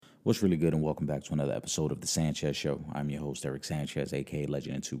What's really good, and welcome back to another episode of The Sanchez Show. I'm your host, Eric Sanchez, aka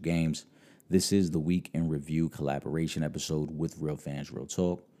Legend in Two Games. This is the Week in Review collaboration episode with Real Fans Real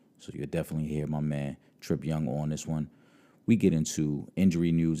Talk. So you'll definitely hear my man Trip Young on this one. We get into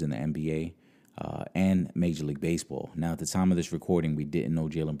injury news in the NBA and Major League Baseball. Now, at the time of this recording, we didn't know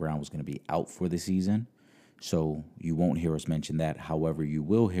Jaylen Brown was going to be out for the season. So you won't hear us mention that. However, you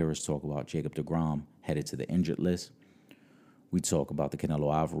will hear us talk about Jacob deGrom headed to the injured list. We talk about the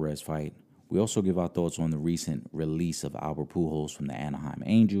Canelo Alvarez fight. We also give our thoughts on the recent release of Albert Pujols from the Anaheim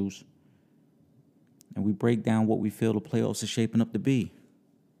Angels. And we break down what we feel the playoffs are shaping up to be.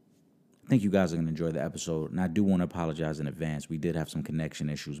 I think you guys are going to enjoy the episode. And I do want to apologize in advance. We did have some connection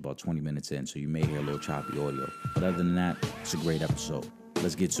issues about 20 minutes in, so you may hear a little choppy audio. But other than that, it's a great episode.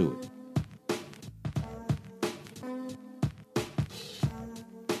 Let's get to it.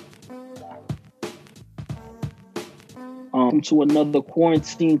 To another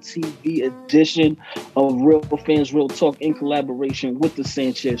Quarantine TV edition of Real Fans Real Talk in collaboration with The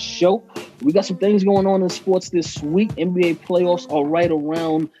Sanchez Show. We got some things going on in sports this week. NBA playoffs are right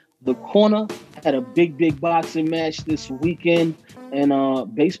around the corner. Had a big boxing match this weekend,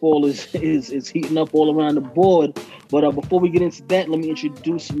 and baseball is heating up all around the board. But before we get into that, let me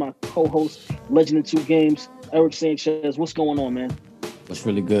introduce my co-host, Legend in Two Games, Eric Sanchez. What's going on, man? What's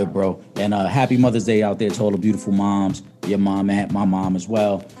really good, bro? And happy Mother's Day out there to all the beautiful moms, your mom and my mom as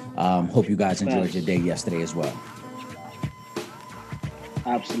well. Hope you guys enjoyed your day yesterday as well.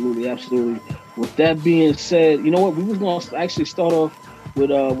 Absolutely. With that being said, you know what? We was going to actually start off with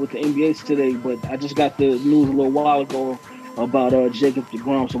the NBA today, but I just got the news a little while ago about Jacob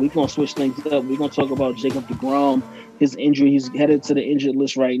deGrom. So we're going to switch things up. We're going to talk about Jacob deGrom, his injury. He's headed to the injured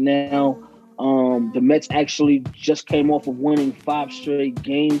list right now. The Mets actually just came off of winning 5 straight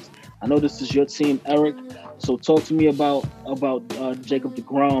games. I know this is your team, Eric. So talk to me about Jacob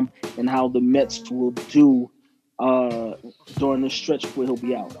deGrom and how the Mets will do during this stretch where he'll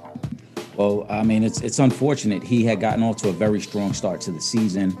be out. Well, I mean, it's unfortunate. He had gotten off to a very strong start to the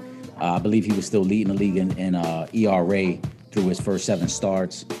season. I believe he was still leading the league in ERA through his first 7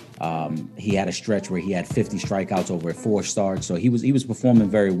 starts. He had a stretch where he had 50 strikeouts over 4 starts. So he was performing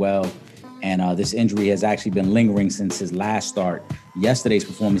very well. And this injury has actually been lingering since his last start. Yesterday's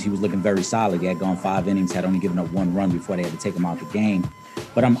performance, he was looking very solid. He had gone 5 innings, had only given up 1 run before they had to take him out the game.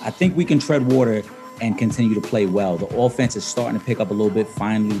 But I think we can tread water and continue to play well. The offense is starting to pick up a little bit.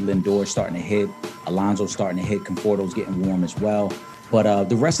 Finally, Lindor's starting to hit. Alonso's starting to hit. Conforto's getting warm as well. But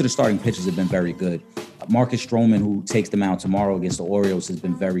the rest of the starting pitchers have been very good. Marcus Stroman, who takes them out tomorrow against the Orioles, has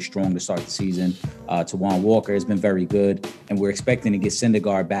been very strong to start the season. Tawan Walker has been very good. And we're expecting to get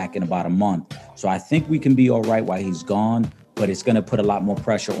Syndergaard back in about a month. So I think we can be all right while he's gone. But it's going to put a lot more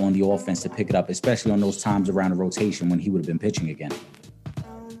pressure on the offense to pick it up, especially on those times around the rotation when he would have been pitching again.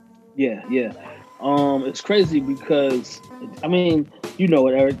 Yeah. It's crazy because, I mean, you know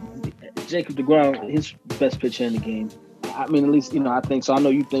it, Eric. Jacob deGrom, his best pitcher in the game. I mean, at least, I think so. I know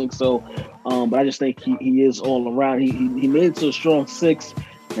you think so. But I just think he is all around. He made it to a strong 6,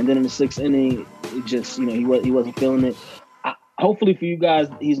 and then in the 6th inning, it just, he wasn't feeling it. Hopefully for you guys,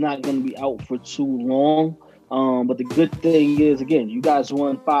 he's not going to be out for too long. But the good thing is, again, you guys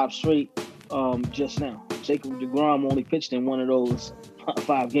won 5 straight just now. Jacob deGrom only pitched in one of those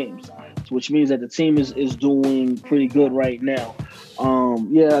 5 games, which means that the team is doing pretty good right now. I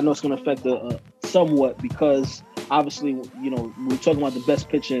know it's going to affect somewhat because obviously, we're talking about the best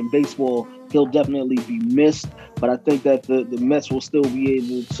pitcher in baseball. He'll definitely be missed, but I think that the Mets will still be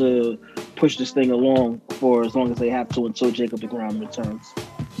able to push this thing along for as long as they have to until Jacob deGrom returns.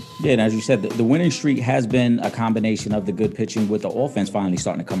 Yeah, and as you said, the winning streak has been a combination of the good pitching with the offense finally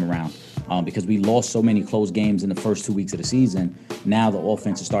starting to come around because we lost so many close games in the first 2 weeks of the season. Now the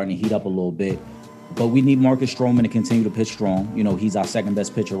offense is starting to heat up a little bit. But we need Marcus Stroman to continue to pitch strong. He's our second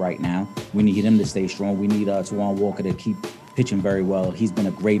best pitcher right now. We need him to stay strong. We need Tawan Walker to keep pitching very well. He's been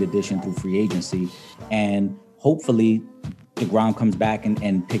a great addition through free agency. And hopefully deGrom comes back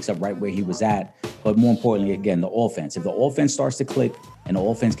and picks up right where he was at. But more importantly, again, the offense. If the offense starts to click and the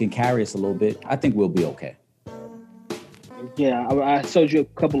offense can carry us a little bit, I think we'll be okay. Yeah, I told you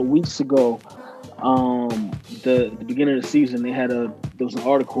a couple of weeks ago, the beginning of the season, there was an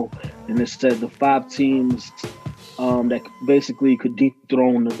article, and it said the 5 teams that basically could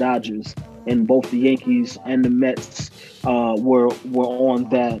dethrone the Dodgers, and both the Yankees and the Mets were on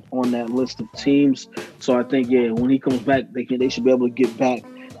that list of teams. So I think when he comes back, they should be able to get back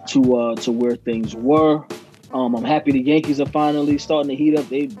to where things were. I'm happy the Yankees are finally starting to heat up.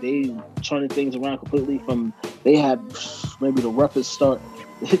 They turning things around completely. They had maybe the roughest start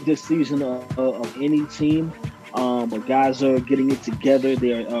this season of any team. But guys are getting it together.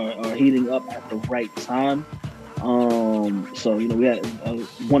 They are heating up at the right time. So we had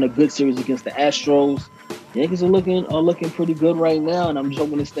won a good series against the Astros. Yankees are looking pretty good right now, and I'm just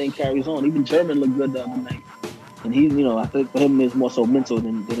hoping this thing carries on. Even German looked good the other night, and I think for him it's more so mental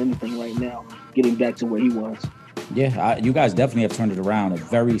than anything right now, getting back to where he was. Yeah, you guys definitely have turned it around. A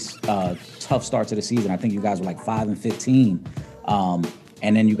very tough start to the season. I think you guys were like 5-15,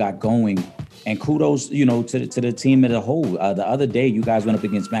 and then you got going. And kudos, to the team as a whole. The other day, you guys went up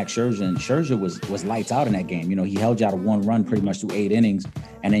against Max Scherzer, and Scherzer was lights out in that game. He held you out of 1 run pretty much through 8 innings,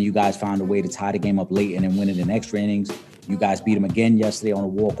 and then you guys found a way to tie the game up late and then win it in extra innings. You guys beat them again yesterday on a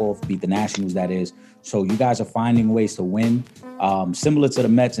walk-off, beat the Nationals, that is. So you guys are finding ways to win. Similar to the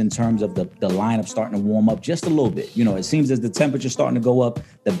Mets in terms of the lineup starting to warm up just a little bit. It seems as the temperature's starting to go up,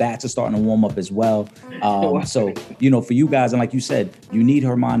 the bats are starting to warm up as well. So, for you guys, and like you said, you need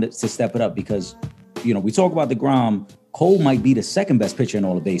Germán to step it up because, we talk about DeGrom. Cole might be the second best pitcher in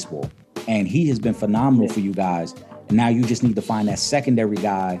all of baseball, and he has been phenomenal for you guys. And now you just need to find that secondary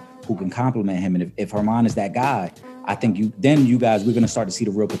guy who can complement him. And if Germán is that guy, I think you guys, we're going to start to see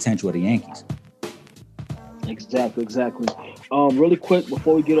the real potential of the Yankees. Exactly. Really quick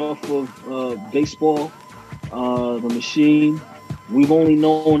before we get off of baseball, the machine. We've only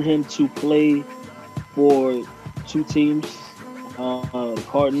known him to play for 2 teams, the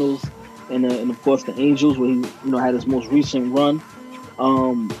Cardinals and of course the Angels, where he had his most recent run.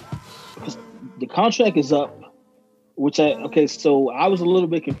 The contract is up, so I was a little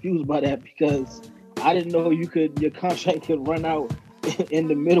bit confused by that because I didn't know your contract could run out in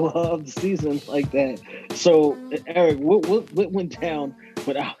the middle of the season like that. So, Eric, what went down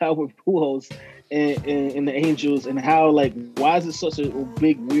with Albert Pujols and the Angels, and why is it such a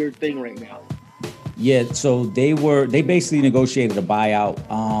big weird thing right now? Yeah, so they basically negotiated a buyout.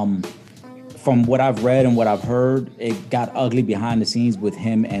 From what I've read and what I've heard, it got ugly behind the scenes with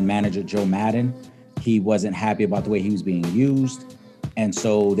him and manager Joe Maddon. He wasn't happy about the way he was being used. And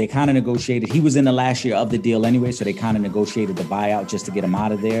so they kind of negotiated. He was in the last year of the deal anyway, so they kind of negotiated the buyout just to get him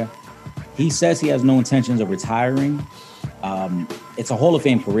out of there. He says he has no intentions of retiring. It's a Hall of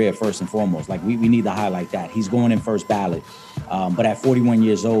Fame career, first and foremost. We need to highlight that. He's going in first ballot. But at 41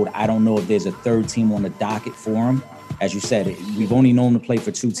 years old, I don't know if there's a third team on the docket for him. As you said, we've only known him to play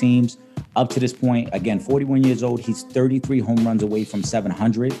for 2 teams. Up to this point, again, 41 years old, he's 33 home runs away from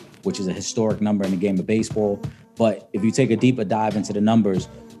 700, which is a historic number in the game of baseball. But if you take a deeper dive into the numbers,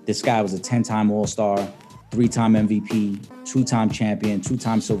 this guy was a 10-time All-Star, 3-time MVP, 2-time champion,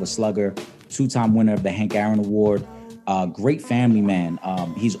 2-time Silver Slugger, 2-time winner of the Hank Aaron Award. Great family man.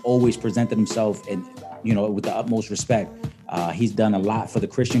 He's always presented himself with the utmost respect. He's done a lot for the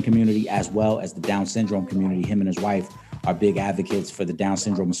Christian community as well as the Down syndrome community. Him and his wife are big advocates for the Down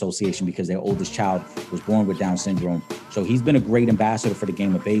Syndrome Association because their oldest child was born with Down syndrome. So he's been a great ambassador for the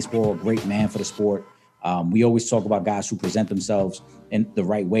game of baseball, a great man for the sport. We always talk about guys who present themselves in the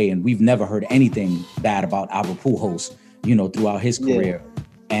right way, and we've never heard anything bad about Albert Pujols, throughout his career. Yeah.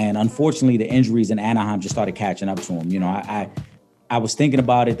 And unfortunately, the injuries in Anaheim just started catching up to him. I was thinking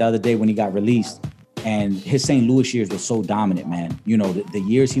about it the other day when he got released, and his St. Louis years were so dominant, man. The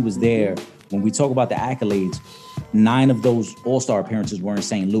years he was there, when we talk about the accolades, 9 of those All-Star appearances were in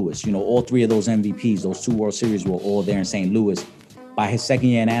St. Louis. All 3 of those MVPs, those 2 World Series were all there in St. Louis. By his second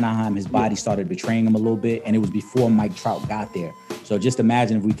year in Anaheim, his body started betraying him a little bit, and it was before Mike Trout got there. So just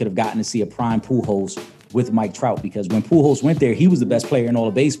imagine if we could have gotten to see a prime Pujols with Mike Trout, because when Pujols went there, he was the best player in all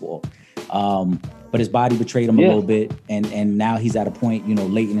of baseball. But his body betrayed him a little bit, and now he's at a point,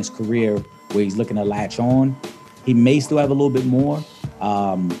 late in his career where he's looking to latch on. He may still have a little bit more.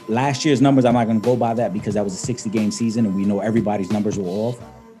 Last year's numbers, I'm not going to go by that because that was a 60-game season, and we know everybody's numbers were off.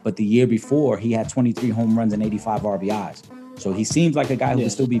 But the year before, he had 23 home runs and 85 RBIs. So he seems like a guy who can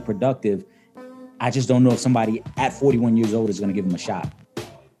still be productive. I just don't know if somebody at 41 years old is going to give him a shot.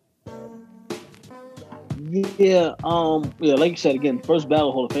 Yeah, like you said, again, first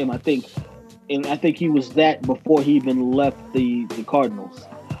ballot Hall of Fame, I think he was that before he even left the Cardinals.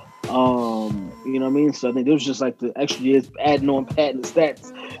 You know what I mean? So I think it was just like the extra years adding on, padding the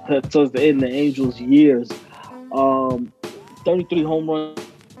stats towards the end of the Angels' years. 33 home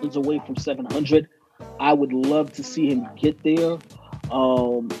runs away from 700. I would love to see him get there.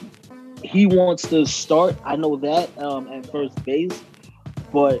 He wants to start, I know that, at first base,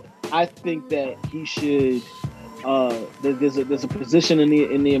 but I think that he should. There's a position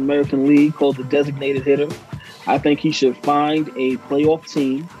in the American League called the designated hitter. I think he should find a playoff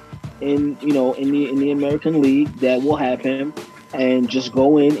team in the American League that will have him, and just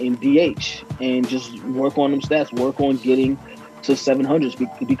go in and DH and just work on them stats, work on getting to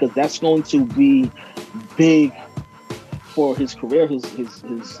 700s because that's going to be big for his career,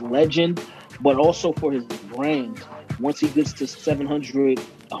 his legend, but also for his brand. Once he gets to 700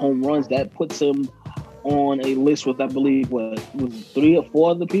 home runs, that puts him on a list with, I believe, what was it, 3 or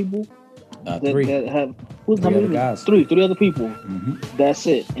 4 other people that have who's how many guys? Three other people. Mm-hmm. That's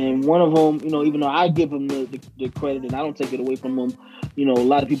it. And one of them, even though I give him the credit and I don't take it away from him, a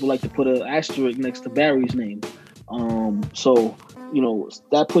lot of people like to put an asterisk next to Barry's name. So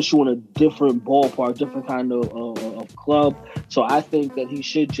that puts you in a different ballpark, different kind of club. So I think that he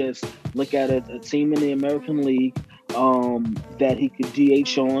should just look at a team in the American League that he could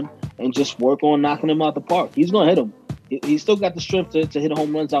DH on and just work on knocking them out the park. He's gonna hit them. He's still got the strength to hit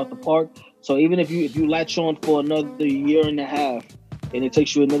home runs out the park. So even if you latch on for another year and a half, and it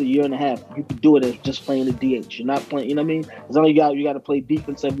takes you another year and a half, you can do it as just playing the DH. You're not playing, you know what I mean? As long as you got to play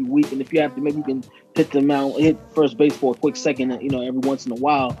defense every week, and if you have to, maybe you can hit first base for a quick second, every once in a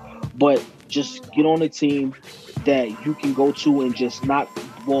while. But just get on a team that you can go to and just knock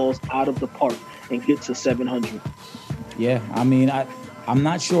balls out of the park and get to 700. Yeah, I mean, I'm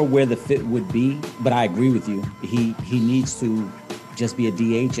not sure where the fit would be, but I agree with you. He needs to just be a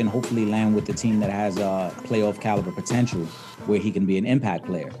DH and hopefully land with the team that has playoff caliber potential where he can be an impact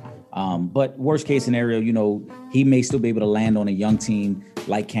player. But worst case scenario, he may still be able to land on a young team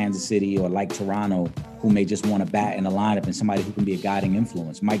like Kansas City or like Toronto who may just want to bat in the lineup and somebody who can be a guiding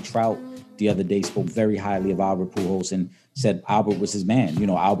influence. Mike Trout the other day spoke very highly of Albert Pujols and said Albert was his man.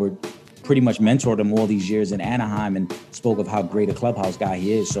 Albert pretty much mentored him all these years in Anaheim and spoke of how great a clubhouse guy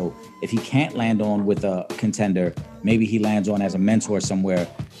he is. So if he can't land on with a contender, maybe he lands on as a mentor somewhere.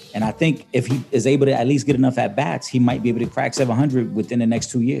 And I think if he is able to at least get enough at bats, he might be able to crack 700 within the next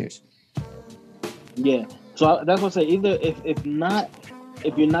 2 years. Yeah. So that's what I say. Either if you're not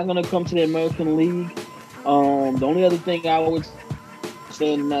going to come to the American League, the only other thing I would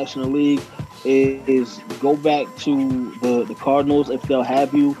say in the National League is go back to the Cardinals if they'll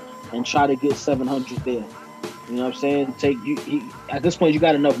have you, and try to get 700 there. You know what I'm saying? At this point, you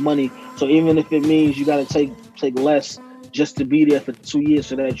got enough money. So even if it means you got to take less just to be there for 2 years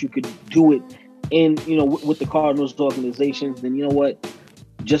so that you could do it in, with the Cardinals organizations, then you know what?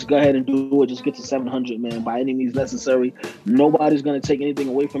 Just go ahead and do it. Just get to 700, man, by any means necessary. Nobody's going to take anything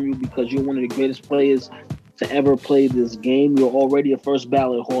away from you because you're one of the greatest players to ever play this game. You're already a first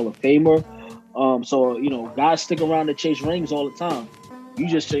ballot Hall of Famer. So, guys stick around to chase rings all the time. You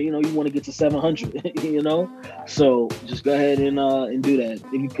just say, you want to get to 700, So just go ahead and do that,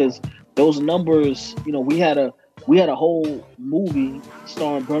 because those numbers, we had a whole movie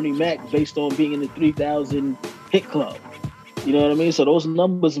starring Bernie Mac based on being in the 3,000 hit club. You know what I mean? So those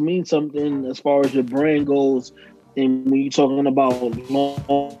numbers mean something as far as your brand goes. And when you're talking about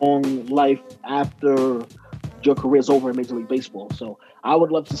long life after your career's over in Major League Baseball. So I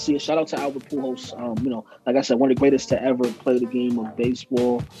would love to see it. Shout out to Albert Pujols. Like I said, one of the greatest to ever play the game of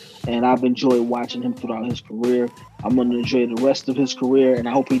baseball. And I've enjoyed watching him throughout his career. I'm going to enjoy the rest of his career. And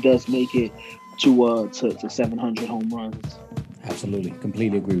I hope he does make it to 700 home runs. Absolutely.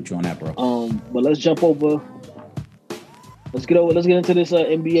 Completely agree with you on that, bro. But let's jump over. Let's get into this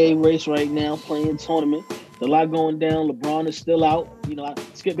NBA race right now, playing tournament. There's a lot going down. LeBron is still out.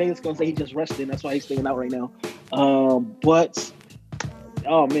 Skip Bayless going to say he just rested. That's why he's staying out right now. But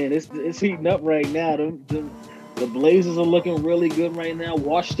oh man, it's heating up right now. The Blazers are looking really good right now.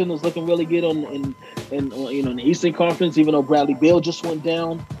 Washington is looking really good in the Eastern Conference, even though Bradley Beal just went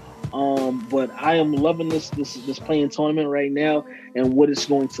down. But I am loving this playing tournament right now and what it's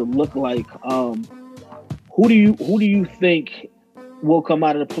going to look like. Who do you think will come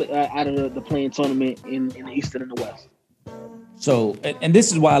out of the playing tournament in the East and in the West? So, and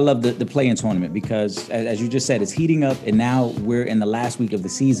this is why I love the play-in tournament, because as you just said, it's heating up, and now we're in the last week of the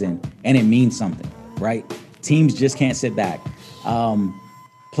season, and it means something, right? Teams just can't sit back.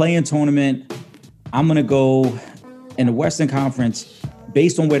 Play-in tournament, I'm going to go in the Western Conference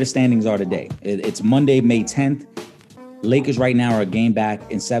based on where the standings are today. It's Monday, May 10th. Lakers right now are a game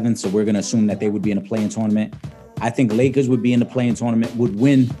back in 7th, so we're going to assume that they would be in a play-in tournament. I think Lakers would be in the play-in tournament, would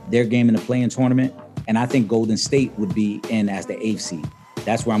win their game in the play-in tournament. And I think Golden State would be in as the 8th seed.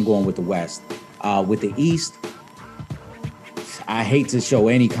 That's where I'm going with the West. With the East, I hate to show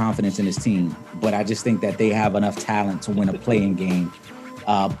any confidence in this team, but I just think that they have enough talent to win a play-in game.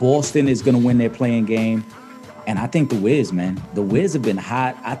 Boston is going to win their play-in game. And I think the Wiz, man. The Wiz have been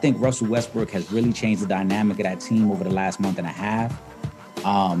hot. I think Russell Westbrook has really changed the dynamic of that team over the last month and a half.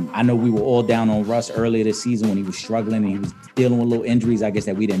 I know we were all down on Russ earlier this season when he was struggling and he was dealing with little injuries, I guess,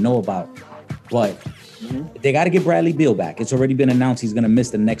 that we didn't know about. But they got to get Bradley Beal back. It's already been announced he's going to miss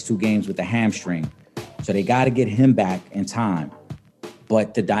the next 2 games with the hamstring. So they got to get him back in time.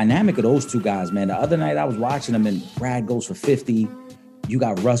 But the dynamic of those two guys, man, the other night I was watching them and Brad goes for 50. You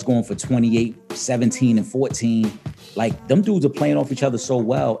got Russ going for 28, 17, and 14. Like, them dudes are playing off each other so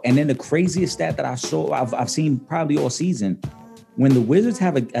well. And then the craziest stat that I've seen probably all season, when the Wizards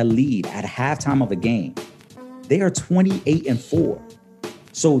have a lead at halftime of a game, they are 28-4.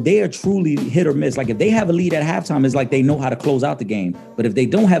 So they are truly hit or miss. Like, if they have a lead at halftime, it's like they know how to close out the game. But if they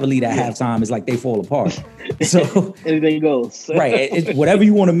don't have a lead at halftime, it's like they fall apart. So anything goes. Right. Whatever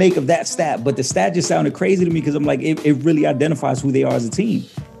you want to make of that stat. But the stat just sounded crazy to me because I'm like, it really identifies who they are as a team.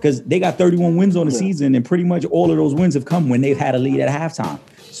 Because they got 31 wins on the season, and pretty much all of those wins have come when they've had a lead at halftime.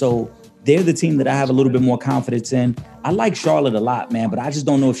 So they're the team that I have a little bit more confidence in. I like Charlotte a lot, man, but I just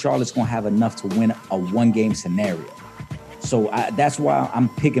don't know if Charlotte's going to have enough to win a one-game scenario. So that's why I'm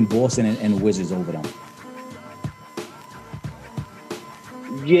picking Boston and the Wizards over them.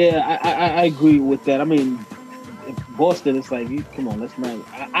 Yeah, I agree with that. I mean, if Boston, it's like, come on, let's not.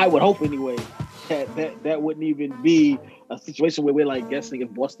 I would hope anyway that wouldn't even be a situation where we're like guessing if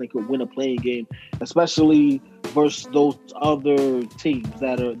Boston could win a playing game, especially versus those other teams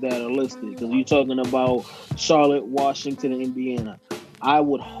that are listed. Because you're talking about Charlotte, Washington, and Indiana. I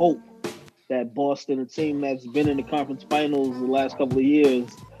would hope that Boston, a team that's been in the conference finals the last couple of years,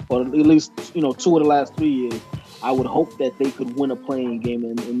 or at least 2 of the last 3 years, I would hope that they could win a playing game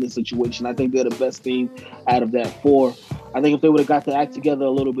in this situation. I think they're the best team out of that 4. I think if they would have got their act together a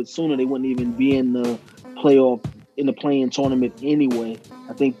little bit sooner, they wouldn't even be in the playing tournament anyway.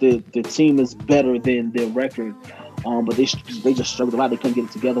 I think the team is better than their record, but they just struggled a lot. They couldn't get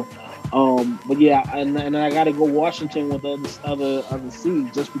it together. But yeah, and I got to go Washington with the other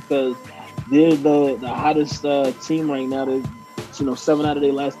seeds just because they're the hottest team right now. They, 7 out of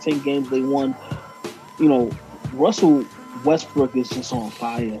their last 10 games they won. Russell Westbrook is just on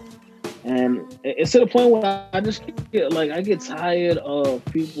fire, and it's to the point where I just get tired of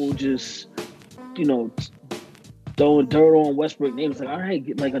people just throwing dirt on Westbrook names. Like, all right,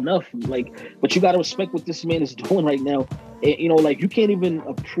 enough. But you got to respect what this man is doing right now. And, you can't even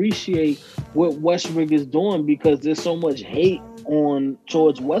appreciate what Westbrook is doing because there's so much hate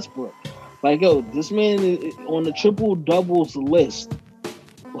towards Westbrook. Like, yo, this man is on the triple doubles list.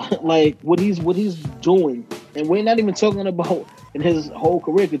 Like what he's doing, and we're not even talking about in his whole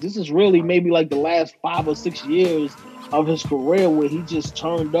career, because this is really maybe like the last 5 or 6 years of his career where he just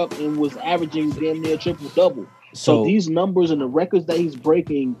turned up and was averaging damn near triple double. So these numbers and the records that he's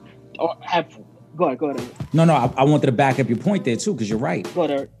breaking have. Go ahead. No, I wanted to back up your point there too, because you're right. Go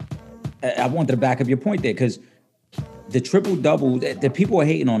ahead, Eric. I wanted to back up your point there because the triple double, the people are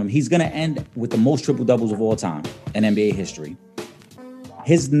hating on him. He's gonna end with the most triple doubles of all time in NBA history.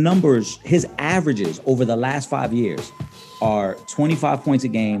 His numbers, his averages over the last 5 years are 25 points a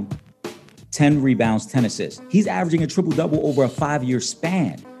game, 10 rebounds, 10 assists. He's averaging a triple-double over a 5-year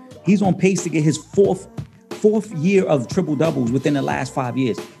span. He's on pace to get his fourth year of triple-doubles within the last 5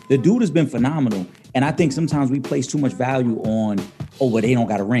 years. The dude has been phenomenal, and I think sometimes we place too much value on, but they don't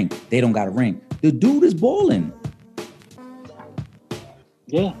got a ring. They don't got a ring. The dude is balling.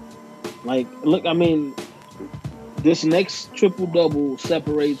 Yeah. Look, I mean, this next triple-double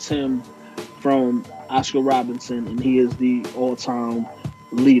separates him from Oscar Robertson, and he is the all-time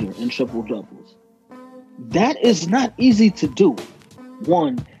leader in triple-doubles. That is not easy to do,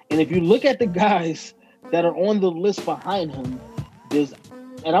 one. And if you look at the guys that are on the list behind him,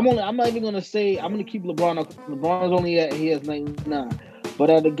 I'm not even going to say, I'm going to keep LeBron. LeBron's he has 99.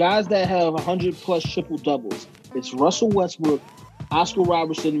 But the guys that have 100-plus triple-doubles, it's Russell Westbrook, Oscar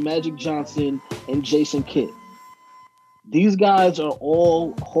Robertson, Magic Johnson, and Jason Kidd. These guys are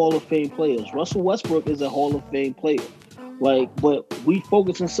all Hall of Fame players. Russell Westbrook is a Hall of Fame player. But we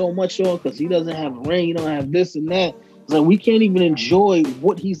focusing so much on because he doesn't have a ring, he don't have this and that. It's like we can't even enjoy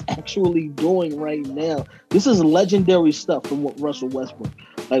what he's actually doing right now. This is legendary stuff from Russell Westbrook.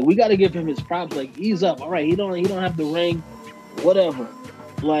 Like, we got to give him his props. Like, ease up. All right, he don't have the ring, whatever.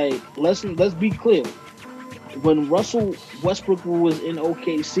 Like, let's be clear. When Russell Westbrook was in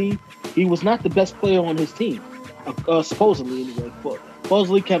OKC, he was not the best player on his team. Supposedly, anyway. But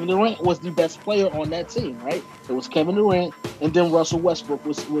supposedly, Kevin Durant was the best player on that team, right? It was Kevin Durant, and then Russell Westbrook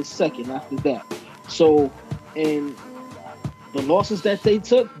was second after that. So, and the losses that they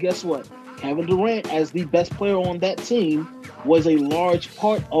took, guess what? Kevin Durant, as the best player on that team, was a large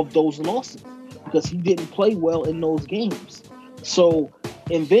part of those losses because he didn't play well in those games. So,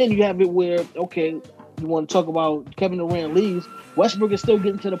 and then you have it where, okay, you want to talk about Kevin Durant leaves, Westbrook is still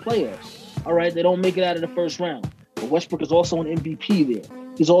getting to the playoffs. All right, they don't make it out of the first round. But Westbrook is also an MVP there.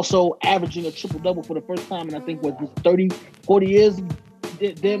 He's also averaging a triple-double for the first time in, I think, 40 years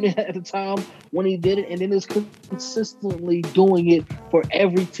damn near at the time when he did it, and then is consistently doing it for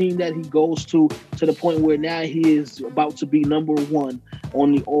every team that he goes to the point where now he is about to be number one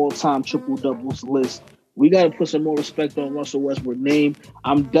on the all-time triple doubles list. We got to put some more respect on Russell Westbrook's name.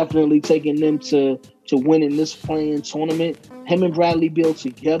 I'm definitely taking them to win in this playing tournament. Him and Bradley Beal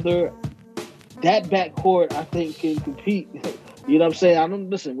together, that backcourt I think can compete. You know what I'm saying? I don't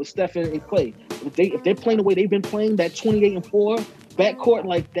listen with Steph and Clay. If they're playing the way they've been playing, that 28-4 backcourt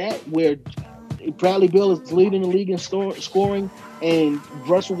like that, where Bradley Beal is leading the league in scoring, and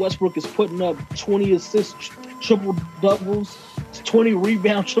Russell Westbrook is putting up 20 assists, triple doubles, 20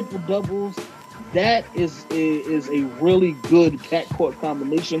 rebound triple doubles. That is a really good backcourt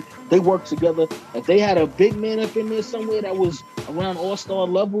combination. They work together. If they had a big man up in there somewhere that was around all-star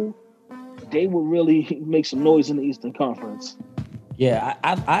level, they would really make some noise in the Eastern Conference. Yeah,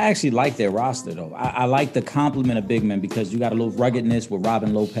 I actually like their roster, though. I like the complement of big men because you got a little ruggedness with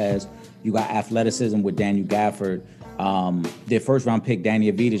Robin Lopez. You got athleticism with Daniel Gafford. Their first-round pick,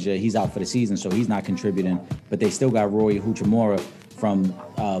 Daniel Avdija, he's out for the season, so he's not contributing. But they still got Roy Hachimura from,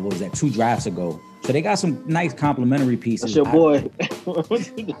 2 drafts ago. So they got some nice complementary pieces. That's your boy.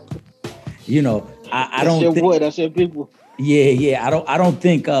 I don't think... boy. That's your people. Yeah. I don't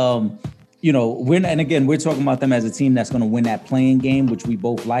think... we're talking about them as a team that's going to win that playing game, which we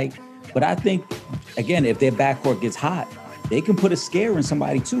both like. But I think, again, if their backcourt gets hot, they can put a scare in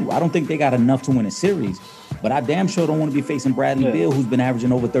somebody too. I don't think they got enough to win a series, but I damn sure don't want to be facing Bradley Beal, who's been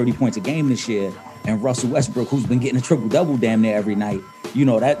averaging over 30 points a game this year, and Russell Westbrook, who's been getting a triple-double damn near every night.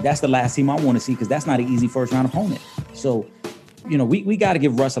 That's the last team I want to see because that's not an easy first-round opponent. So, we got to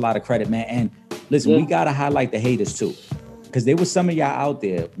give Russ a lot of credit, man. And listen, we got to highlight the haters too. Because there was some of y'all out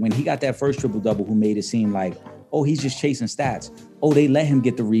there when he got that first triple-double who made it seem like, oh, he's just chasing stats. Oh, they let him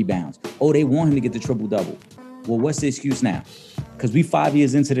get the rebounds. Oh, they want him to get the triple-double. Well, what's the excuse now? Because we 5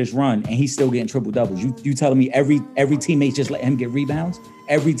 years into this run and he's still getting triple-doubles. You telling me every teammate just let him get rebounds?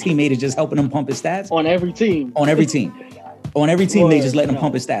 Every teammate is just helping him pump his stats? On every team. On every team. On every team, they just let him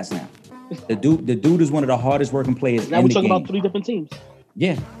pump his stats now. The dude is one of the hardest working players now in we're the game. talking about 3 different teams.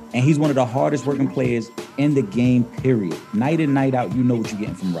 Yeah, and he's one of the hardest working players in the game, period. Night in, night out, you know what you're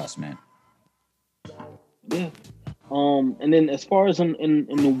getting from Russ, man. Yeah. And then as far as in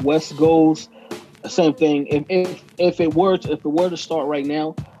the West goes, same thing. If it were to start right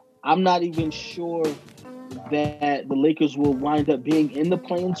now, I'm not even sure that the Lakers will wind up being in the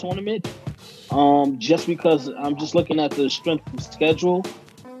play-in tournament. Just because I'm just looking at the strength of schedule,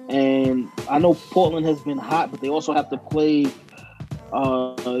 and I know Portland has been hot, but they also have to play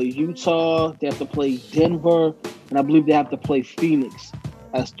Utah, they have to play Denver, and I believe they have to play Phoenix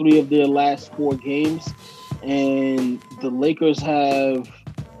as 3 of their last 4 games. And the Lakers have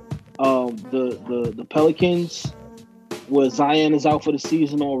the Pelicans, where Zion is out for the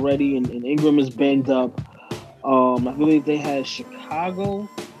season already, and Ingram is banged up. I believe they had Chicago,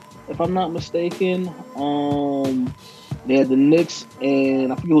 if I'm not mistaken. They had the Knicks,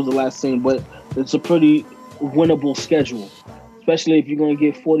 and I forget who was the last team, but it's a pretty winnable schedule. Especially if you're going to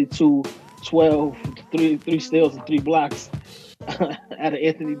get 42, 12, 3 steals and 3 blocks out of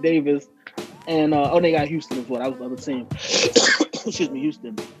Anthony Davis. And they got Houston as well. That was the other team. Excuse me,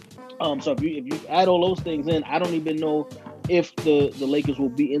 Houston. So if you add all those things in, I don't even know if the Lakers will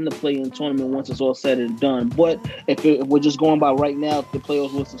be in the play-in tournament once it's all said and done. But if we're just going by right now, if the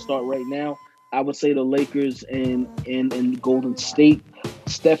playoffs was to start right now, I would say the Lakers and Golden State.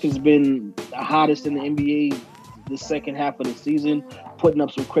 Steph has been the hottest in the NBA the second half of the season, putting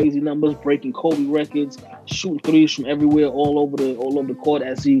up some crazy numbers, breaking Kobe records, shooting threes from everywhere, all over the court,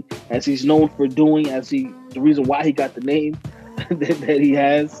 as he's known for doing, the reason why he got the name that he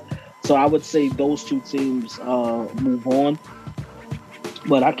has. So I would say those 2 teams move on.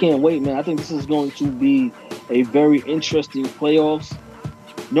 But I can't wait, man. I think this is going to be a very interesting playoffs.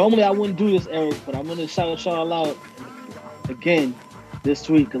 Normally I wouldn't do this, Eric, but I'm going to shout y'all out again this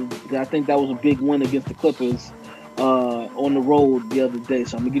week because I think that was a big win against the Clippers on the road the other day.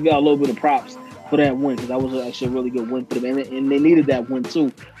 So I'm going to give y'all a little bit of props for that win because that was actually a really good win for them. And they needed that win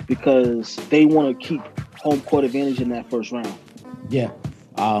too because they want to keep home court advantage in that first round. Yeah.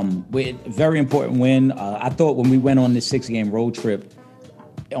 Very important win. I thought when we went on this 6-game road trip,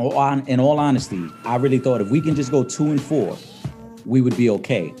 in all honesty, I really thought if we can just go 2-4, we would be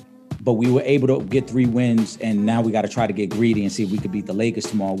okay. But we were able to get 3 wins, and now we got to try to get greedy and see if we could beat the Lakers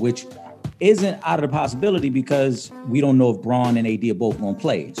tomorrow, which isn't out of the possibility because we don't know if Braun and AD are both going to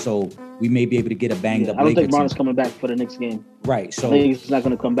play. So we may be able to get a banged up. I don't Lakers think Braun is coming back for the next game. Right. So I think he's not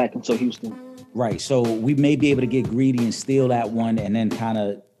going to come back until Houston. Right. So we may be able to get greedy and steal that one and then kind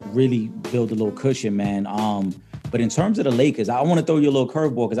of really build a little cushion, man. But in terms of the Lakers, I want to throw you a little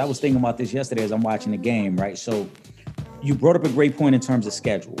curveball because I was thinking about this yesterday as I'm watching the game, right? So you brought up a great point in terms of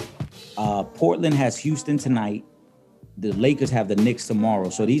schedule. Portland has Houston tonight. The Lakers have the Knicks tomorrow.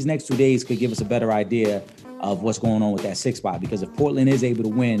 So these next 2 days could give us a better idea of what's going on with that 6th spot, because if Portland is able to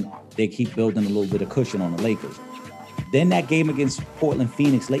win, they keep building a little bit of cushion on the Lakers. Then that game against Portland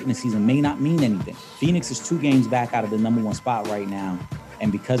Phoenix late in the season may not mean anything. Phoenix is 2 games back out of the number 1 spot right now.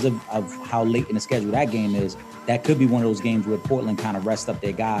 And because of how late in the schedule that game is, that could be one of those games where Portland kind of rest up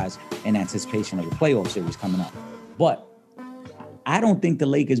their guys in anticipation of the playoff series coming up. But I don't think the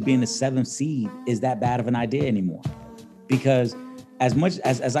Lakers being the 7th seed is that bad of an idea anymore. Because as much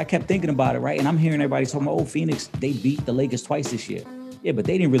as I kept thinking about it, right, and I'm hearing everybody talking about, Phoenix, they beat the Lakers twice this year. Yeah, but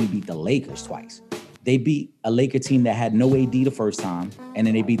they didn't really beat the Lakers twice. They beat a Laker team that had no AD the first time, and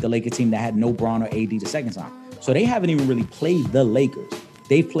then they beat the Laker team that had no Bron or AD the second time. So they haven't even really played the Lakers.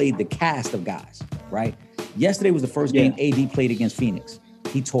 They played the cast of guys, right? Yesterday was the first game AD played against Phoenix.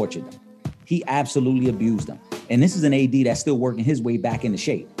 He tortured them. He absolutely abused them. And this is an AD that's still working his way back into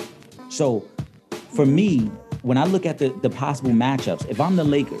shape. So for me, when I look at the possible matchups, if I'm the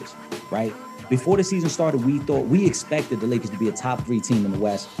Lakers, right, before the season started, we expected the Lakers to be a top 3 team in the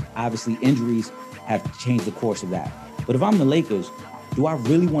West. Obviously, injuries have changed the course of that. But if I'm the Lakers, do I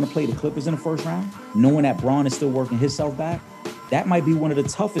really want to play the Clippers in the first round, knowing that Bron is still working himself back? That might be one of the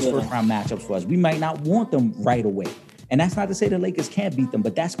toughest first-round matchups for us. We might not want them right away. And that's not to say the Lakers can't beat them,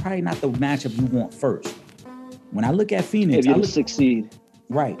 but that's probably not the matchup you want first. When I look at Phoenix, maybe the 6th seed.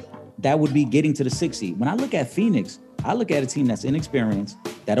 Right. That would be getting to the 6th seed. When I look at Phoenix, I look at a team that's inexperienced,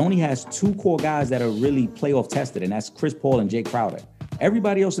 that only has 2 core guys that are really playoff tested, and that's Chris Paul and Jake Crowder.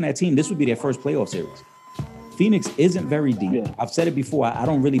 Everybody else on that team, this would be their first playoff series. Phoenix isn't very deep. Yeah. I've said it before. I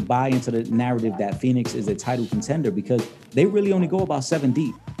don't really buy into the narrative that Phoenix is a title contender because they really only go about 7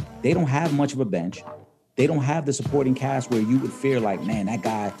 deep. They don't have much of a bench. They don't have the supporting cast where you would fear like, man, that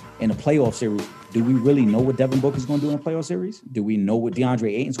guy in a playoff series, do we really know what Devin Booker's going to do in a playoff series? Do we know what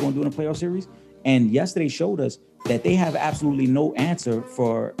DeAndre Ayton's going to do in a playoff series? And yesterday showed us that they have absolutely no answer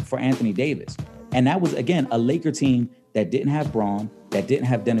for Anthony Davis. And that was, again, a Laker team that didn't have Bron, that didn't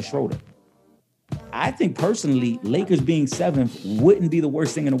have Dennis Schroeder. I think personally, Lakers being 7th wouldn't be the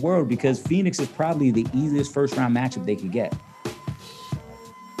worst thing in the world because Phoenix is probably the easiest first-round matchup they could get.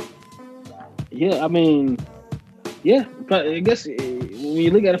 Yeah, I mean, yeah, but I guess when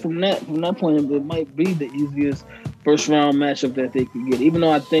you look at it from that point, it might be the easiest first-round matchup that they could get. Even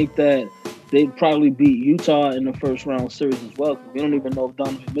though I think that they'd probably beat Utah in the first-round series as well. Because we don't even know if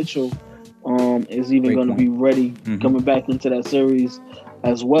Donovan Mitchell is even going to be ready coming back into that series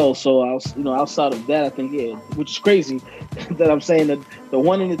as well. So outside of that, I think which is crazy that I'm saying that the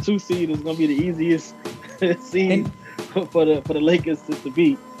 1 and the 2 seed is going to be the easiest seed for the Lakers to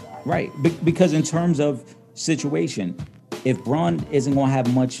beat. Right, because in terms of situation, if Bron isn't going to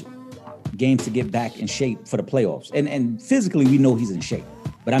have much games to get back in shape for the playoffs, and physically we know he's in shape,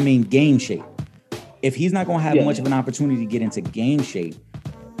 but I mean game shape. If he's not going to have much of an opportunity to get into game shape,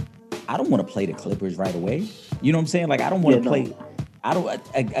 I don't want to play the Clippers right away. You know what I'm saying? Like I don't want to play.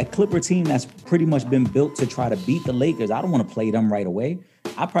 A Clipper team that's pretty much been built to try to beat the Lakers. I don't want to play them right away.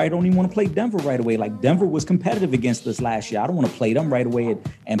 I probably don't even want to play Denver right away. Like Denver was competitive against us last year. I don't want to play them right away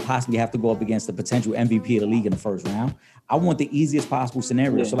and possibly have to go up against the potential MVP of the league in the first round. I want the easiest possible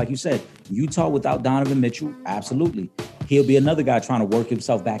scenario. Yeah. So like you said, Utah without Donovan Mitchell, absolutely. He'll be another guy trying to work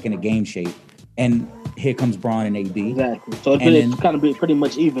himself back into game shape. And here comes Bron and AD. Exactly. So it's kind of be pretty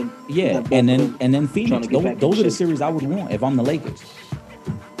much even. Yeah, and then Phoenix. Those are the series I would want if I'm the Lakers.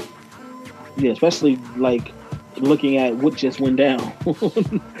 Yeah, especially like looking at what just went down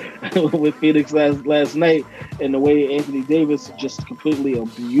with Phoenix last night and the way Anthony Davis just completely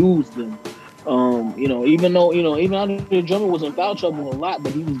abused them. Even though Andre Drummond was in foul trouble a lot,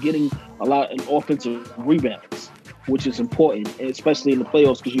 but he was getting a lot of offensive rebounds, which is important, especially in the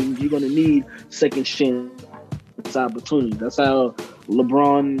playoffs, because you're going to need second chance opportunity. That's how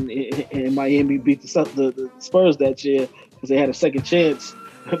LeBron in Miami beat the Spurs that year, because they had a second chance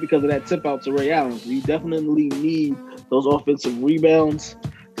because of that tip out to Ray Allen. So you definitely need those offensive rebounds.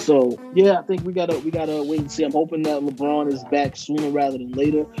 So yeah, I think we gotta wait and see. I'm hoping that LeBron is back sooner rather than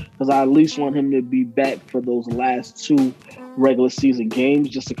later, because I at least want him to be back for those last 2 regular season games,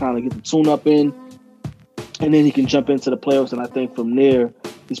 just to kind of get the tune-up in. And then he can jump into the playoffs, and I think from there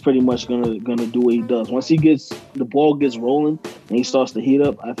he's pretty much gonna do what he does. Once the ball gets rolling and he starts to heat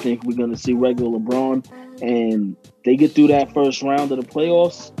up, I think we're gonna see regular LeBron. And they get through that first round of the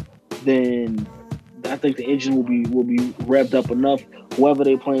playoffs, then I think the engine will be revved up enough. Whoever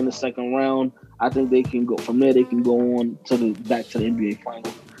they play in the second round, I think they can go from there. They can go on back to the NBA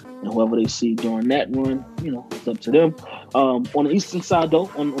Finals. and whoever they see during that run, it's up to them. On the Eastern side, though,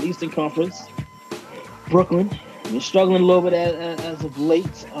 on the Eastern Conference, Brooklyn is struggling a little bit as of late,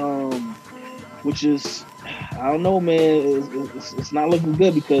 which is, I don't know, man. It's not looking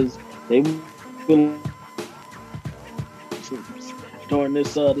good because they've been during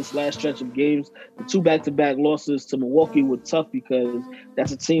this last stretch of games. The 2 back-to-back losses to Milwaukee were tough because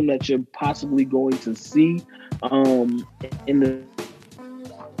that's a team that you're possibly going to see. You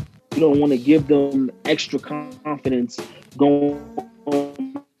don't want to give them extra confidence going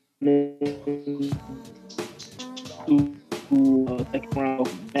into second round.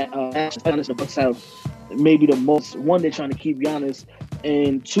 The Bucks have maybe the most. One, they're trying to keep Giannis,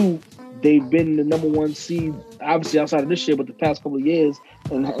 and two, they've been the number 1 seed, obviously outside of this year, but the past couple of years,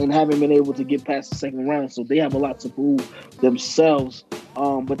 and haven't been able to get past the second round. So they have a lot to prove themselves.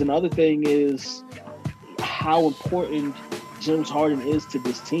 But then the other thing is how important James Harden is to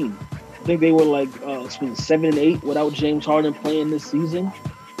this team. I think they were like 7-8 without James Harden playing this season.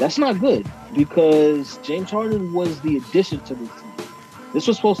 That's not good because James Harden was the addition to this team. This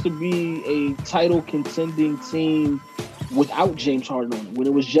was supposed to be a title contending team without James Harden on it, when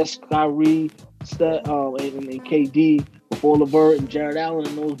it was just Kyrie and KD before LeVert and Jared Allen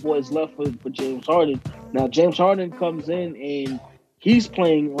and those boys left for James Harden. Now James Harden comes in and he's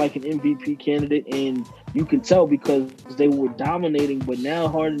playing like an MVP candidate, and you can tell because they were dominating, but now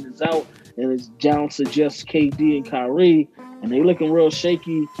Harden is out and it's down to just KD and Kyrie, and they're looking real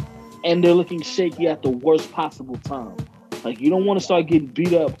shaky, and they're looking shaky at the worst possible time. Like, you don't want to start getting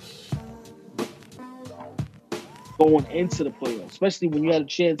beat up going into the playoffs, especially when you had a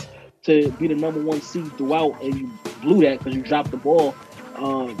chance to be the number 1 seed throughout and you blew that because you dropped the ball,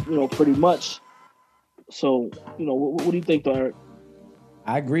 pretty much. So, what do you think, Eric?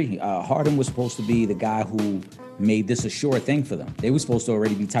 I agree. Harden was supposed to be the guy who made this a sure thing for them. They were supposed to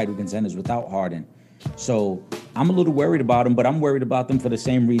already be title contenders without Harden. So I'm a little worried about them, but I'm worried about them for the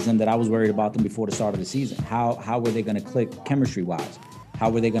same reason that I was worried about them before the start of the season. How were they going to click chemistry-wise? How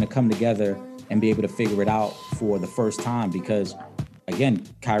were they going to come together and be able to figure it out for the first time? Because, again,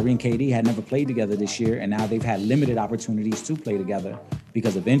 Kyrie and KD had never played together this year, and now they've had limited opportunities to play together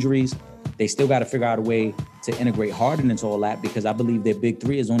because of injuries. They still got to figure out a way to integrate Harden into all that because I believe their big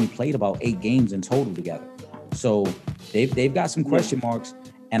three has only played about 8 games in total together. So they've got some question marks,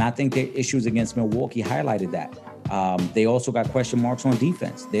 and I think their issues against Milwaukee highlighted that. They also got question marks on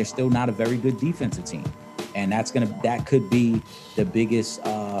defense. They're still not a very good defensive team, and that could be the biggest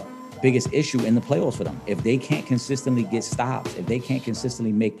issue in the playoffs for them. If they can't consistently get stops, if they can't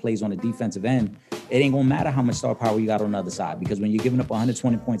consistently make plays on the defensive end, it ain't gonna matter how much star power you got on the other side, because when you're giving up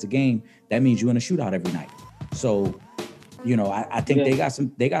 120 points a game, that means you're in a shootout every night. So, I think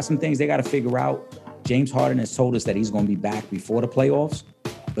they got some things they got to figure out. James Harden has told us that he's going to be back before the playoffs,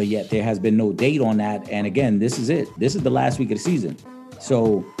 but yet there has been no date on that. And again, this is it. This is the last week of the season.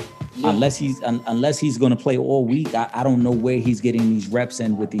 So unless he's going to play all week, I don't know where he's getting these reps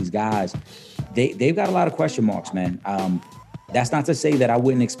in with these guys. They've got a lot of question marks, man. That's not to say that I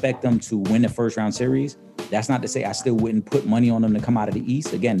wouldn't expect them to win the first round series. That's not to say I still wouldn't put money on them to come out of the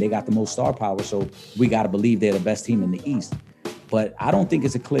East. Again, they got the most star power, so we got to believe they're the best team in the East. But I don't think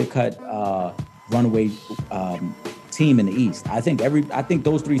it's a clear-cut runaway team in the East. I think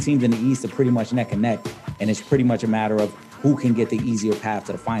those 3 teams in the East are pretty much neck and neck, and it's pretty much a matter of who can get the easier path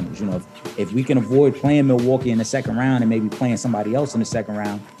to the finals. If we can avoid playing Milwaukee in the second round and maybe playing somebody else in the second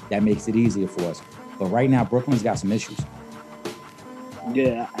round, that makes it easier for us. But right now, Brooklyn's got some issues.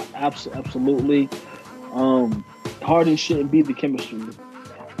 Yeah, absolutely. Harden shouldn't be the chemistry,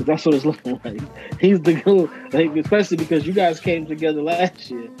 but that's what it's looking like. He's the glue, especially because you guys came together last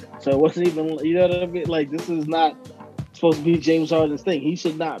year, so it wasn't even, you know what I mean? Like, this is not supposed to be James Harden's thing. He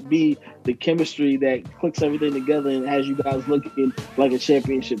should not be the chemistry that clicks everything together and has you guys looking like a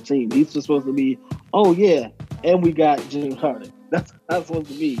championship team. He's just supposed to be, oh yeah, and we got James Harden. That's supposed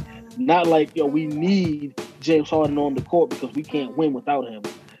to be. Not like, we need James Harden on the court because we can't win without him.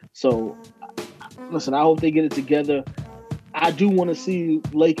 So, listen, I hope they get it together. I do want to see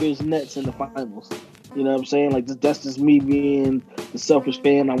Lakers Nets in the finals. You know what I'm saying? Like, that's just me being the selfish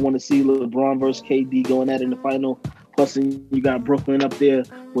fan. I want to see LeBron versus KD going at it in the final. Plus, you got Brooklyn up there,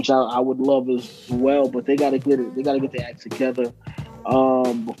 which I would love as well. But they got to get it. They got to get their act together.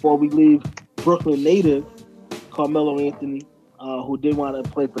 Before we leave, Brooklyn native Carmelo Anthony, who did want to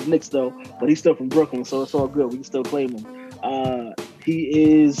play for the Knicks though, but he's still from Brooklyn, so it's all good. We can still claim him.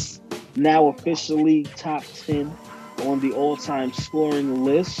 He is now officially top 10 on the all-time scoring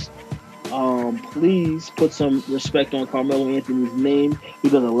list. Please put some respect on Carmelo Anthony's name,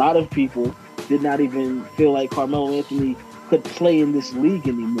 because a lot of people did not even feel like Carmelo Anthony could play in this league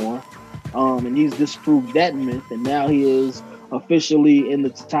anymore. And he's disproved that myth, and now he is officially in the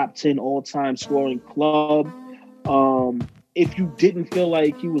top 10 all-time scoring club. If you didn't feel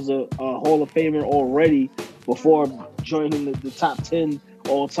like he was a Hall of Famer already before joining the top 10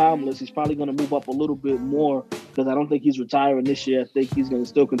 all-time list, he's probably going to move up a little bit more because I don't think he's retiring this year. I think he's going to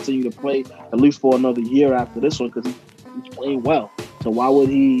still continue to play at least for another year after this one because he's playing well. So why would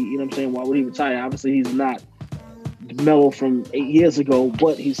he, you know what I'm saying, why would he retire? Obviously, he's not Melo from 8 years ago,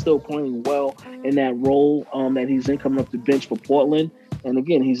 but he's still playing well in that role that he's in coming up the bench for Portland. And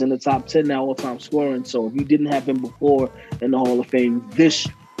again, he's in the top 10 now all-time scoring. So if you didn't have him before in the Hall of Fame, this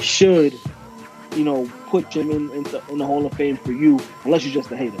should, put him in the Hall of Fame for you, unless you're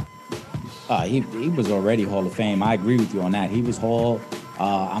just a hater. He was already Hall of Fame. I agree with you on that. He was Hall.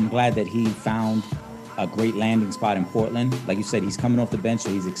 I'm glad that he found a great landing spot in Portland. Like you said, he's coming off the bench, so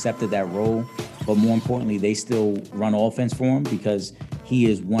he's accepted that role. But more importantly, they still run offense for him because he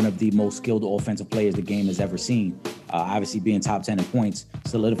is one of the most skilled offensive players the game has ever seen. Obviously, being top 10 in points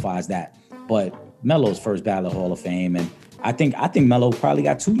solidifies that. But Melo's first ballot Hall of Fame, and I think Melo probably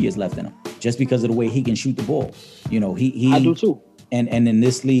got 2 years left in him just because of the way he can shoot the ball. He I do too. And in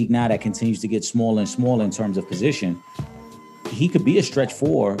this league now that continues to get smaller and smaller in terms of position, he could be a stretch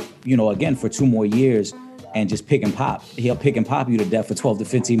four, again, for 2 more years and just pick and pop. He'll pick and pop you to death for 12 to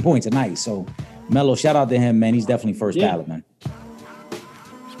 15 points a night. So, Melo, shout out to him, man. He's definitely first ballot, man.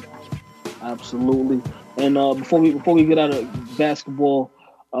 Absolutely. And before we get out of basketball,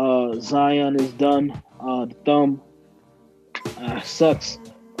 Zion is done. The thumb sucks.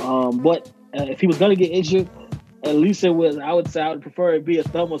 But if he was going to get injured, at least it was, I would prefer it be a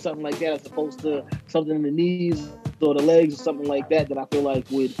thumb or something like that as opposed to something in the knees or the legs or something like that I feel like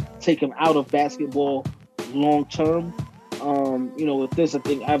would take him out of basketball long term. With this, I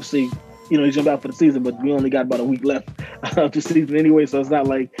think obviously, he's going to be out for the season, but we only got about a week left of the season anyway, so it's not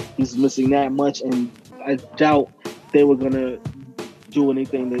like he's missing that much, and I doubt they were going to do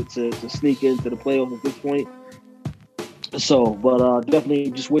anything to sneak into the playoffs at this point. So, but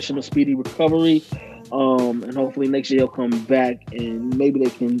definitely just wishing a speedy recovery. And hopefully next year he'll come back and maybe they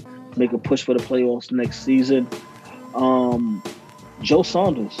can make a push for the playoffs next season. Joe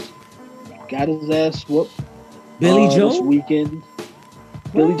Saunders got his ass whooped. Billy Joe? This weekend.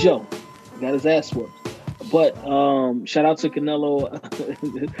 What? Billy Joe got his ass whooped. But shout out to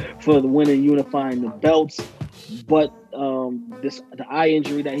Canelo for the win and unifying the belts. But the eye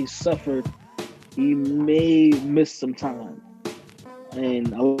injury that he suffered, he may miss some time.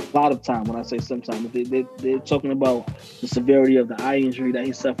 And a lot of time. When I say sometime, they're talking about the severity of the eye injury that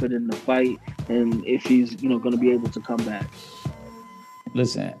he suffered in the fight, and if he's going to be able to come back.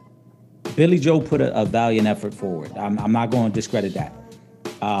 Listen, Billy Joe put a valiant effort forward. I'm not going to discredit that,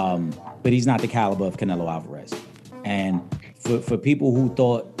 but he's not the caliber of Canelo Alvarez. And for people who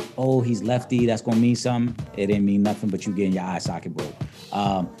thought, oh, he's lefty, that's going to mean something, it didn't mean nothing. But you getting your eye socket broke.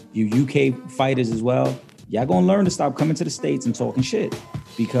 You UK fighters as well. Y'all gonna learn to stop coming to the States and talking shit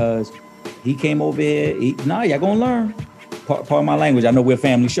because he came over here. Y'all gonna learn. Pardon my language. I know we're a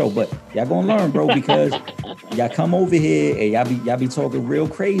family show, but y'all gonna learn, bro, because y'all come over here and y'all be talking real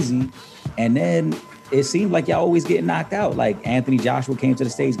crazy, and then it seems like y'all always get knocked out. Like Anthony Joshua came to the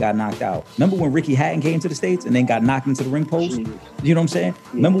States, got knocked out. Remember when Ricky Hatton came to the States and then got knocked into the ring post? You know what I'm saying? Yeah.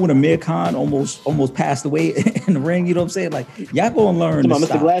 Remember when Amir Khan almost passed away in the ring? You know what I'm saying? Like y'all gonna learn to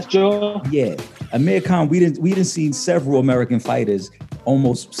stop. Mr. Glassjaw? Yeah, Amir Khan. We didn't see several American fighters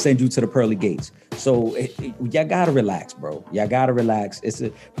almost send you to the pearly gates. So y'all gotta relax, bro. Y'all gotta relax.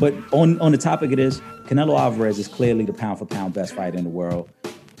 But on the topic of this, Canelo Alvarez is clearly the pound for pound best fighter in the world.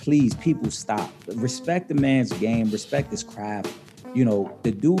 Please, people, stop. Respect the man's game. Respect his craft.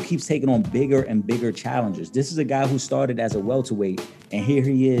 The dude keeps taking on bigger and bigger challenges. This is a guy who started as a welterweight, and here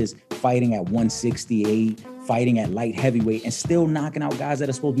he is fighting at 168, fighting at light heavyweight, and still knocking out guys that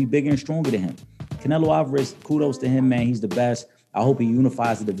are supposed to be bigger and stronger than him. Canelo Alvarez, kudos to him, man. He's the best. I hope he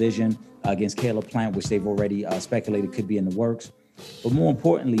unifies the division against Caleb Plant, which they've already speculated could be in the works. But more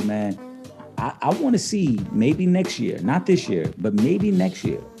importantly, man, I want to see maybe next year, not this year, but maybe next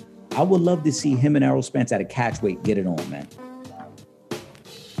year, I would love to see him and Errol Spence at a catch weight get it on, man.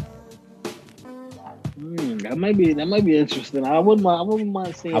 That might be interesting. I wouldn't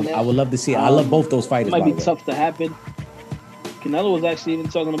mind seeing that. I would love to see it. I love both those fighters. It might be tough to happen. Canelo was actually even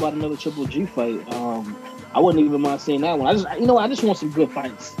talking about another Triple G fight. I wouldn't even mind seeing that one. I just want some good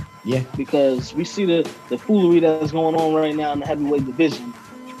fights. Yeah. Because we see the foolery that's going on right now in the heavyweight division.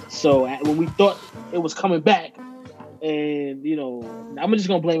 So when we thought it was coming back, and I'm just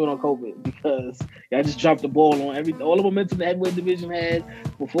gonna blame it on COVID because y'all just dropped the ball on all the momentum the heavyweight division had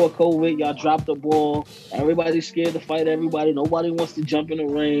before COVID. Y'all dropped the ball. Everybody's scared to fight everybody. Nobody wants to jump in the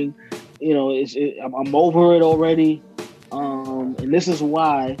ring. I'm over it already. And this is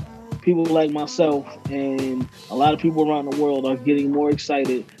why people like myself and a lot of people around the world are getting more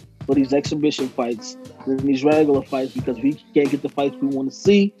excited for these exhibition fights than these regular fights because we can't get the fights we want to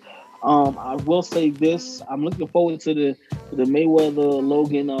see. I will say this: I'm looking forward to the Mayweather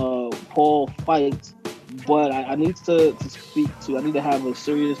Logan Paul fight, but I need to speak to. I need to have a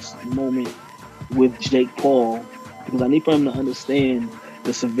serious moment with Jake Paul because I need for him to understand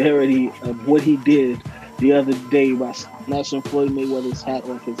the severity of what he did the other day by snatching Floyd Mayweather's hat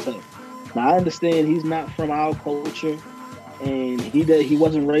off his head. Now I understand he's not from our culture and he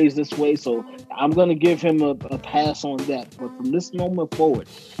wasn't raised this way, so I'm gonna give him a pass on that. But from this moment forward,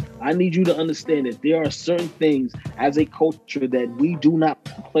 I need you to understand that there are certain things as a culture that we do not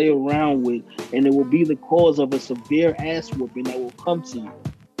play around with, and it will be the cause of a severe ass whooping that will come to you.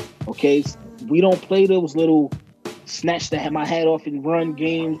 Okay, we don't play those little snatch my hat off and run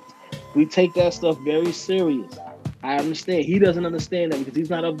games. We take that stuff very serious. I understand. He doesn't understand that because he's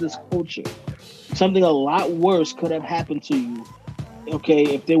not of this culture. Something a lot worse could have happened to you, okay,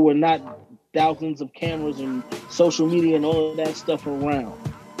 if there were not thousands of cameras and social media and all of that stuff around.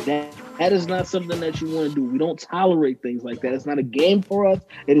 That is not something that you want to do. We don't tolerate things like that. It's not a game for us.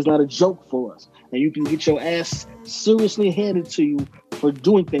 It is not a joke for us. And you can get your ass seriously handed to you for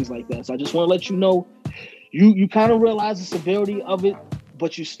doing things like that. So I just want to let you know, you kind of realize the severity of it,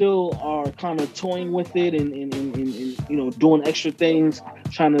 but you still are kind of toying with it and doing extra things,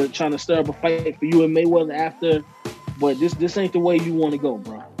 trying to stir up a fight for you and Mayweather after. But this ain't the way you want to go,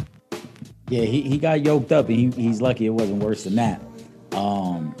 bro. Yeah, he got yoked up, and he's lucky it wasn't worse than that.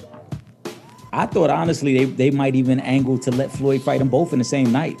 I thought honestly they might even angle to let Floyd fight them both in the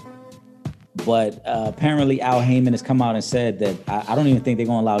same night. But apparently Al Heyman has come out and said that I don't even think they're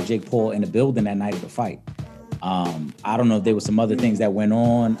going to allow Jake Paul in the building that night of the fight. I don't know if there was some other things that went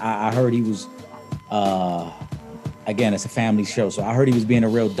on. I heard he was, again, it's a family show, so I heard he was being a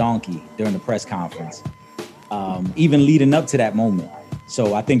real donkey during the press conference, even leading up to that moment.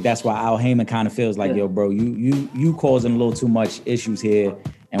 So I think that's why Al Heyman kind of feels like, yo, bro, you causing a little too much issues here,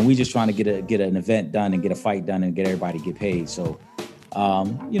 and we just trying to get an event done and get a fight done and get everybody to get paid. So,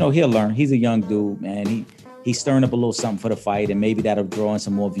 he'll learn. He's a young dude, man. He's stirring up a little something for the fight, and maybe that'll draw in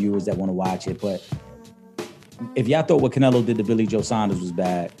some more viewers that want to watch it. But if y'all thought what Canelo did to Billy Joe Saunders was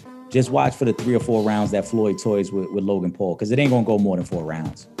bad, just watch for the 3 or 4 rounds that Floyd toys with Logan Paul, because it ain't gonna go more than 4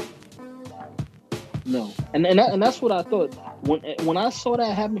 rounds. No, and that's what I thought when I saw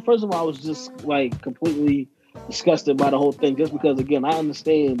that happen. First of all, I was just like completely disgusted by the whole thing, just because again I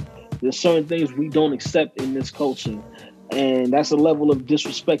understand there's certain things we don't accept in this culture, and that's a level of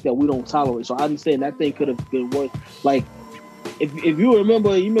disrespect that we don't tolerate. So I understand that thing could have been worse. Like if you remember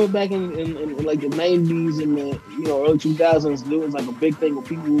back in like the 90s and the early 2000s, there was like a big thing where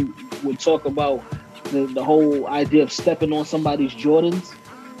people would talk about the whole idea of stepping on somebody's Jordans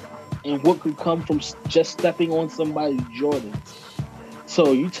and what could come from just stepping on somebody's Jordans.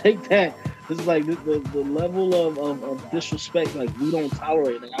 So you take that, it's like the level of disrespect, like we don't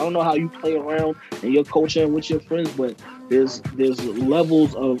tolerate it. I don't know how you play around in your culture and with your friends, but there's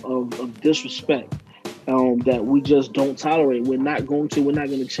levels of disrespect that we just don't tolerate. We're not going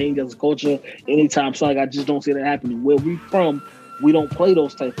to change as a culture anytime soon. Like, I just don't see that happening. Where we from, we don't play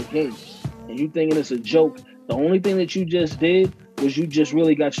those type of games. And you thinking it's a joke, the only thing that you just did was you just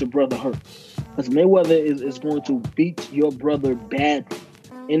really got your brother hurt. Because Mayweather is going to beat your brother badly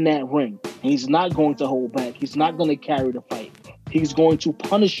in that ring. And he's not going to hold back. He's not going to carry the fight. He's going to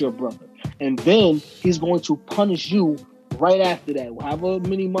punish your brother. And then he's going to punish you right after that. However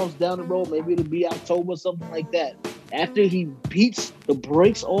many months down the road, maybe it'll be October, something like that. After he beats the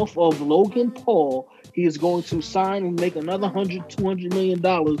brakes off of Logan Paul, he is going to sign and make another $200 million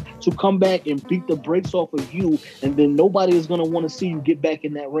to come back and beat the brakes off of you, and then nobody is going to want to see you get back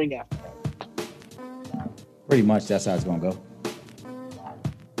in that ring after that. Pretty much that's how it's going to go.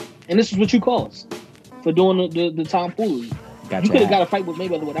 And this is what you call us for doing the tomfoolery. You could have got a fight with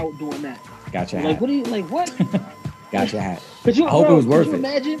Mayweather without doing that. Gotcha. Like, what are you, like, what? Got your hat. I hope it was worth it.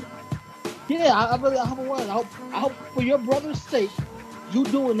 Imagine? Yeah, I hope it was. I hope for your brother's sake, you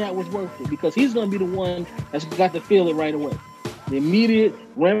doing that was worth it, because he's going to be the one that's got to feel it right away. The immediate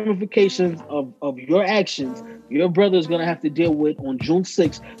ramifications of your actions, your brother is going to have to deal with on June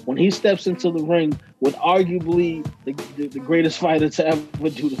 6th when he steps into the ring with arguably the greatest fighter to ever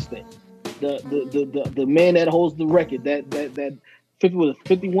do this thing. The man that holds the record, that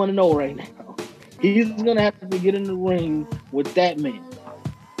 51-0 right now. He's going to have to get in the ring with that man.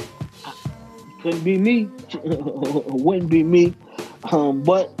 Couldn't be me. Wouldn't be me.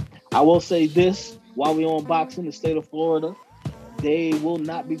 But I will say this, while we're on boxing, the state of Florida they will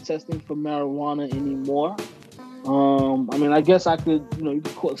not be testing for marijuana anymore. I mean, I guess I could, you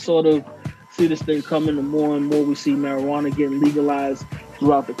could sort of see this thing coming. The more and more we see marijuana getting legalized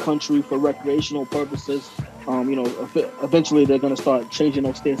throughout the country for recreational purposes, eventually they're going to start changing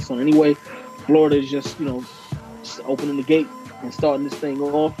those stances on anyway. Florida is just opening the gate and starting this thing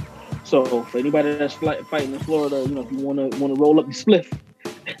off. So for anybody that's fighting in Florida, if you want to roll up your spliff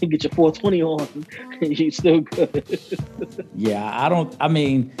and get your 420 on, you still good. Yeah, I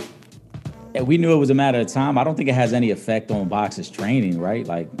mean, we knew it was a matter of time. I don't think it has any effect on boxers training, right?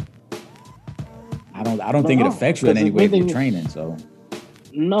 Like, I don't think it affects you in any way if you're training. So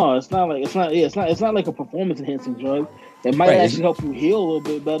no, it's not like a performance enhancing drug. It might actually help you heal a little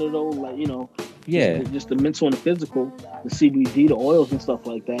bit better though. Like, just the mental and the physical, the CBD, the oils and stuff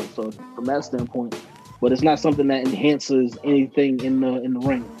like that. So from that standpoint, but it's not something that enhances anything in the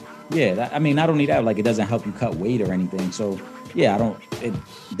ring. Yeah, not only that, like, it doesn't help you cut weight or anything. So yeah, it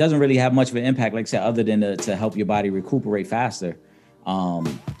doesn't really have much of an impact, like I said, other than to help your body recuperate faster.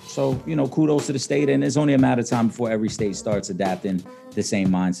 So, kudos to the state, and it's only a matter of time before every state starts adapting the same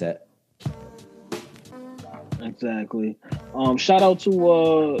mindset. Exactly. Shout out to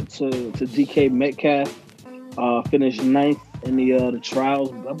DK Metcalf, finished 9th in the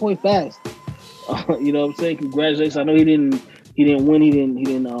trials. That boy fast. You know what I'm saying? Congratulations. I know he didn't win, he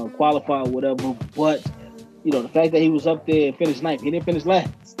didn't qualify or whatever, but the fact that he was up there and finished 9th, he didn't finish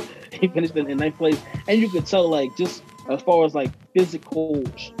last. He finished in 9th place, and you could tell, like, just as far as like physical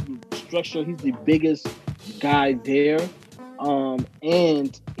structure, he's the biggest guy there,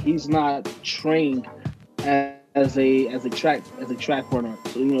 and he's not trained as a track runner.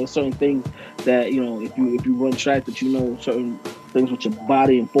 So certain things that if you run track, that certain things with your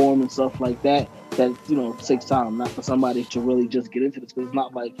body and form and stuff like that takes time. Not for somebody to really just get into this, because it's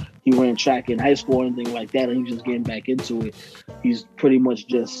not like he ran track in high school or anything like that and he's just getting back into it. He's pretty much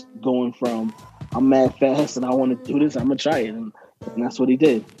just going from, I'm mad fast and I want to do this, I'm gonna try it, and that's what he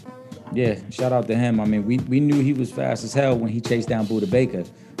did. Yeah, shout out to him. I mean, we knew he was fast as hell when he chased down Buda Baker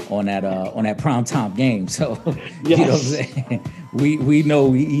on that primetime game. So yes. You know what I'm saying? We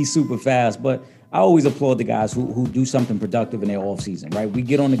know he's super fast, but I always applaud the guys who do something productive in their off season, right? We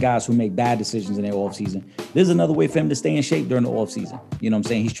get on the guys who make bad decisions in their off season. There's another way for him to stay in shape during the off season. You know what I'm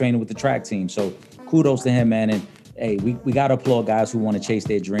saying? He's training with the track team. So kudos to him, man. And hey, we got to applaud guys who want to chase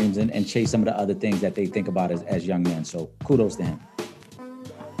their dreams and chase some of the other things that they think about as young men. So kudos to him.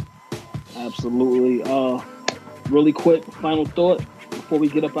 Absolutely. Really quick, final thought before we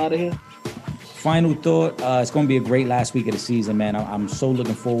get up out of here. Final thought, it's going to be a great last week of the season, man. I'm so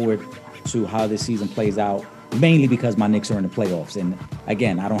looking forward to how this season plays out, mainly because my Knicks are in the playoffs. And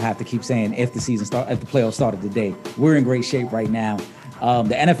again, I don't have to keep saying if the playoffs started today. We're in great shape right now.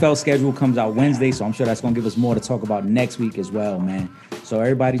 The NFL schedule comes out Wednesday, so I'm sure that's going to give us more to talk about next week as well, man. So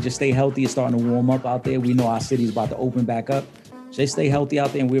everybody just stay healthy. It's starting to warm up out there. We know our city's about to open back up. Just stay healthy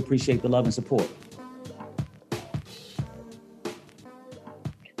out there, and we appreciate the love and support.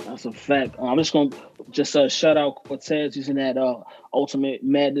 That's a fact. I'm just going to shout out Cortez. He's in that Ultimate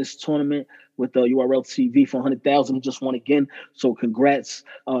Madness tournament with URL TV for 100,000. He just won again. So congrats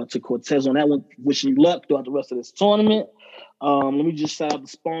to Cortez on that one. Wishing you luck throughout the rest of this tournament. Let me just shout out the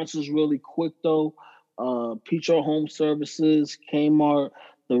sponsors really quick, though. Petro Home Services, Kmart,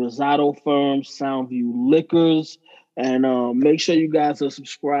 the Rosado Firm, Soundview Liquors. And make sure you guys are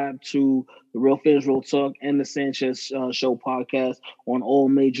subscribed to the Real Fans Real Talk and the Sanchez Show podcast on all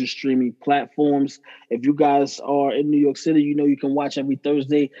major streaming platforms. If you guys are in New York City, you can watch every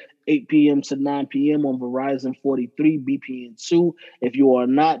Thursday, 8 p.m. to 9 p.m. on Verizon 43, BPN 2. If you are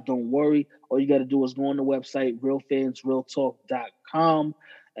not, don't worry. All you got to do is go on the website, realfansrealtalk.com,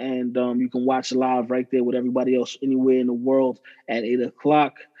 and you can watch live right there with everybody else anywhere in the world at 8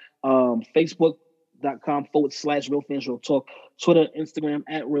 o'clock. Facebook.com/Real Fans Real Talk, Twitter, Instagram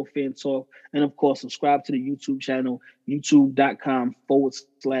at Real Fan Talk, and of course, subscribe to the YouTube channel, YouTube.com/For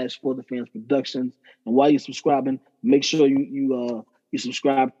the Fans Productions. And while you're subscribing, make sure you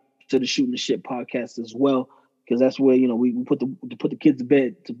subscribe to the Shooting the Shit podcast as well, because that's where we put the kids to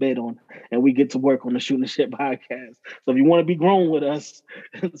bed on, and we get to work on the Shooting the Shit podcast. So if you want to be grown with us,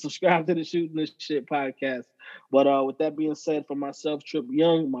 subscribe to the Shooting the Shit podcast. But with that being said, for myself, Trip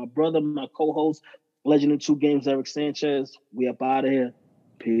Young, my brother, my co-host, Legend in 2 Games, Eric Sanchez, we up out of here.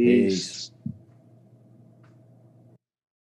 Peace.